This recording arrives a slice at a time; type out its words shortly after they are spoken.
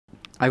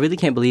I really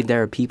can't believe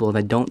there are people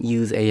that don't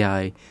use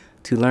AI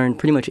to learn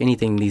pretty much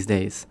anything these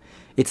days.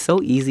 It's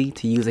so easy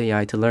to use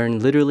AI to learn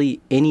literally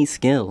any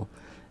skill.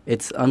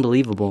 It's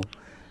unbelievable.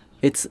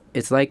 It's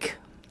like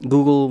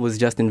Google was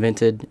just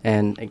invented,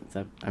 and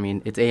I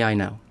mean, it's AI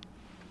now.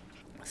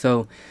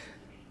 So,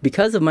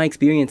 because of my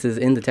experiences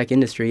in the tech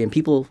industry and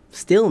people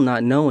still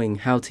not knowing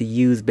how to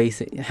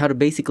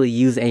basically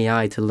use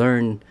AI to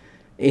learn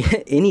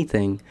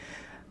anything,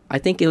 I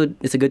think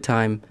it's a good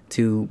time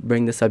to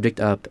bring the subject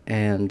up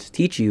and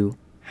teach you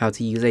how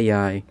to use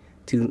AI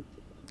to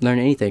learn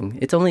anything.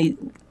 It's only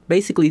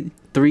basically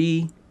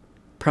 3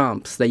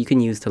 prompts that you can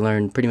use to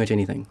learn pretty much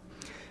anything.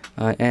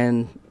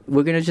 And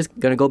we're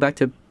gonna go back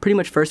to pretty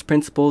much first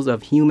principles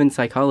of human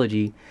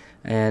psychology.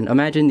 And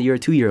imagine you're a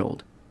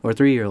 2-year-old or a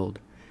 3-year-old.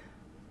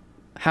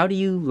 How do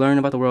you learn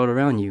about the world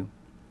around you?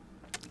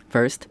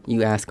 First,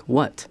 you ask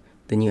what,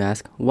 then you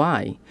ask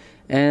why,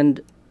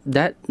 and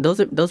those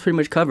pretty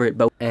much cover it.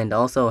 And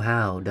also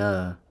how,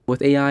 duh.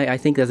 With AI, I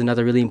think there's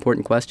another really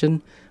important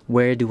question: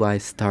 where do I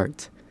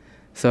start?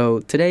 So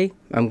today,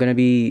 I'm gonna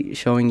be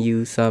showing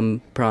you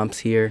some prompts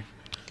here.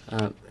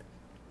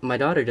 My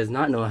daughter does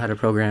not know how to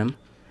program,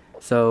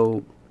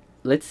 so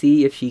let's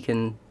see if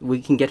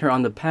we can get her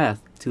on the path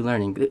to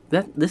learning.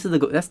 That's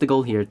the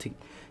goal here, to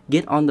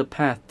get on the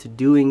path to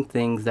doing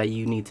things that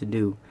you need to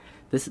do.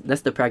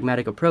 That's the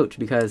pragmatic approach,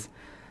 because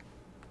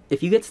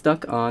if you get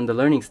stuck on the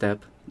learning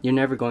step, you're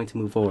never going to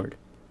move forward.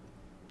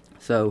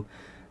 So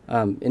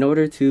in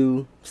order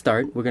to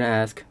start, we're going to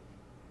ask,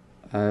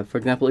 for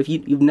example, if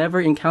you've never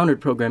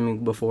encountered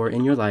programming before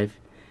in your life,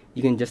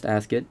 you can just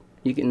ask it.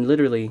 You can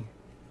literally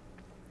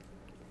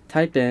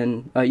type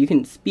in, you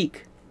can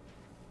speak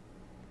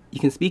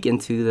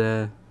into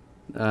the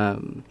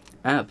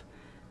app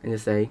and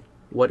just say,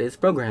 what is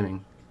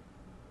programming?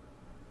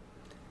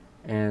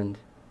 And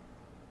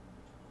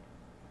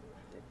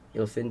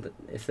you'll send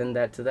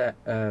that to the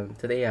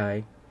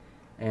AI,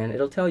 and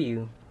it'll tell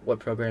you what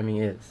programming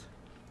is.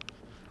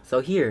 So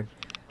here,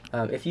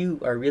 if you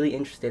are really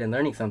interested in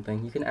learning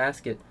something, you can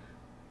ask it,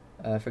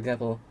 for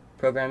example,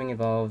 programming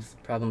involves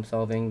problem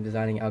solving,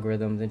 designing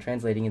algorithms, and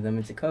translating them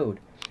into code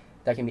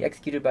that can be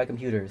executed by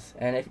computers.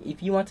 And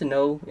if you want to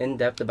know in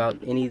depth about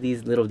any of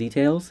these little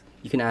details,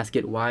 you can ask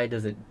it, why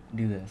does it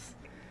do this?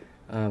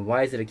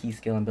 Why is it a key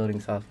skill in building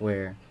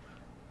software?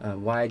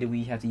 Why do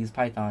we have to use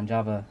Python,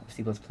 Java,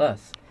 C++?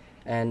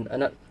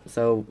 And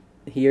so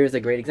here's a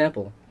great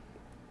example.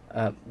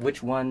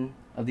 Which one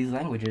of these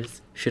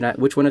languages should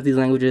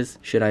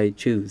I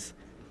choose?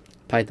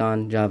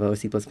 Python, Java, or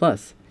C++?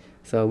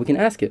 So we can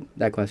ask it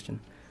that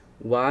question.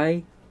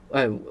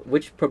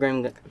 Which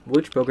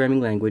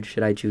programming language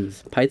should I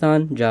choose?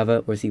 Python,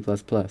 Java, or C++?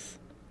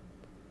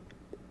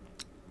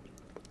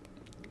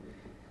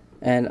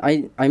 And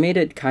I made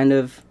it kind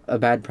of a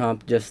bad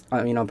prompt just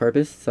on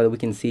purpose, so that we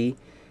can see,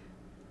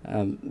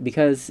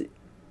 because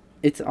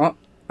it's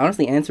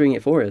honestly answering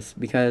it for us,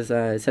 because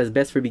it says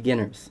best for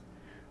beginners,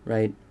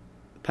 right?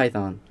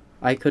 Python.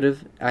 I could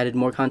have added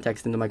more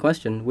context into my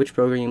question. Which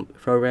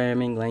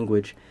programming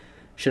language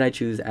should I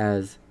choose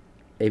as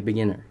a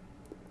beginner?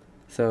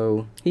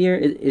 So here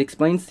it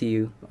explains to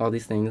you all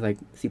these things, like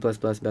C++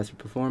 best for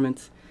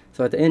performance.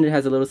 So at the end it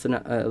has a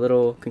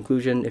little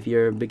conclusion. If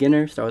you're a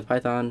beginner, start with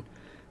Python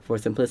for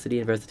simplicity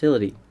and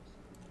versatility.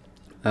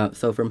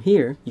 So from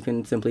here you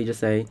can simply just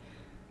say,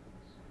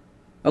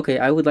 okay,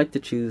 I would like to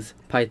choose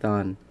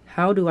Python.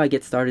 How do I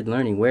get started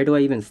learning? Where do I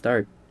even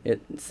start?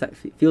 It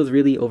feels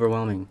really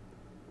overwhelming.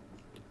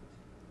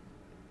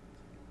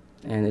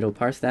 And it'll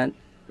parse that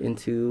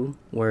into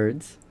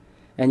words.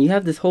 And you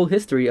have this whole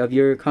history of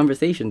your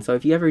conversation. So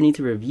if you ever need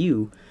to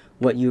review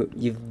what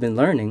you've been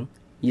learning,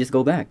 you just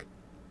go back.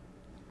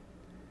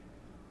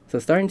 So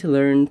starting to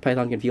learn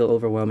Python can feel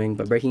overwhelming,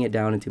 but breaking it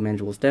down into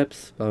manageable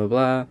steps, blah, blah,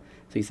 blah.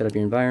 So you set up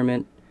your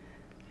environment,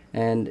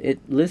 and it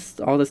lists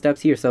all the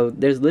steps here. So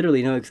there's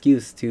literally no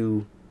excuse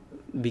to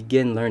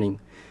begin learning.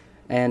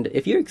 And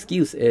if your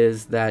excuse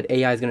is that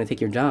AI is going to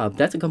take your job,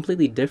 that's a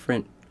completely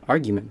different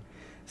argument.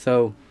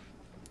 So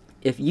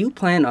if you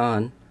plan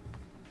on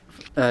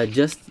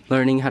just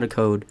learning how to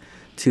code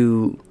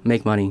to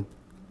make money,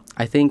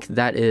 I think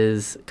that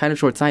is kind of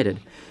short-sighted,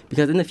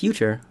 because in the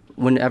future,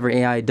 whenever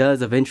AI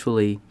does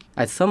eventually,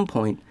 at some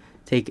point,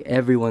 take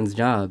everyone's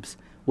jobs,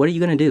 what are you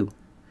going to do?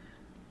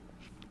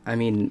 I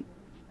mean,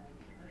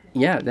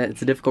 yeah,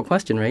 that's a difficult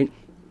question, right?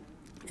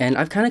 And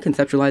I've kind of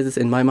conceptualized this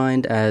in my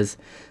mind as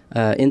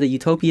in the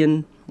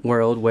utopian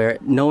world where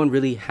no one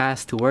really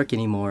has to work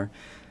anymore,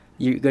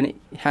 you're going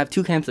to have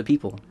 2 camps of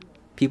people.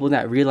 People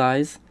that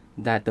realize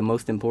that the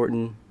most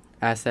important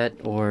asset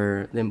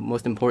or the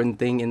most important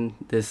thing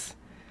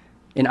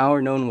in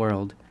our known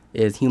world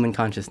is human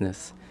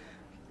consciousness.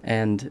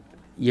 And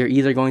you're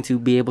either going to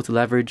be able to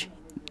leverage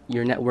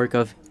your network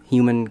of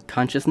human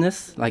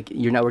consciousness, like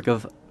your network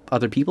of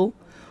other people,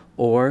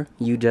 or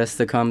you just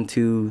succumb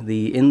to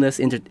the endless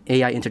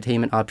AI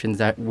entertainment options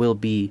that will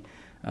be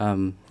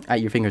at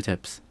your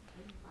fingertips.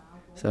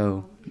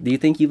 So, do you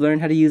think you've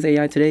learned how to use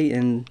AI today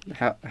and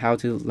how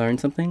to learn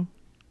something?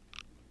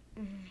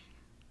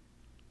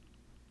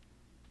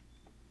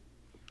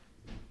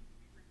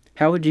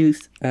 How would you,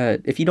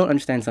 if you don't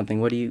understand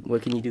something, what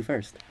can you do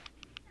first?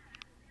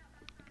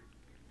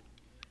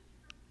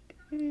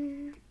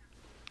 Mm.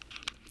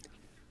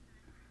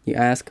 You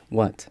ask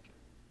what?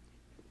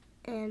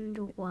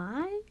 And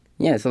why?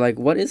 Yeah, so like,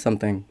 what is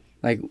something?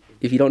 Like,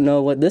 if you don't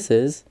know what this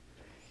is,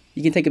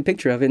 you can take a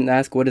picture of it and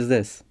ask, what is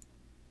this?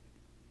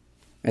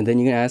 And then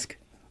you can ask,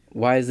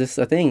 why is this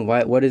a thing?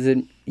 What is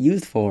it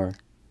used for?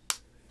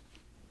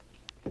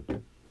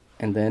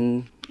 And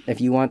then if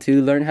you want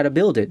to learn how to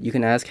build it, you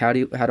can ask, how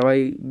do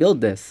I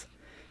build this?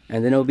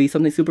 And then it'll be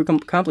something super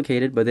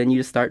complicated, but then you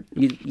just start,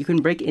 you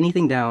can break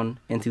anything down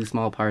into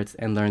small parts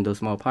and learn those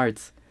small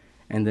parts,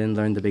 and then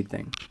learn the big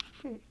thing.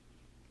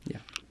 Yeah.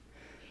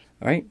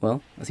 All right,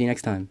 well, I'll see you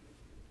next time.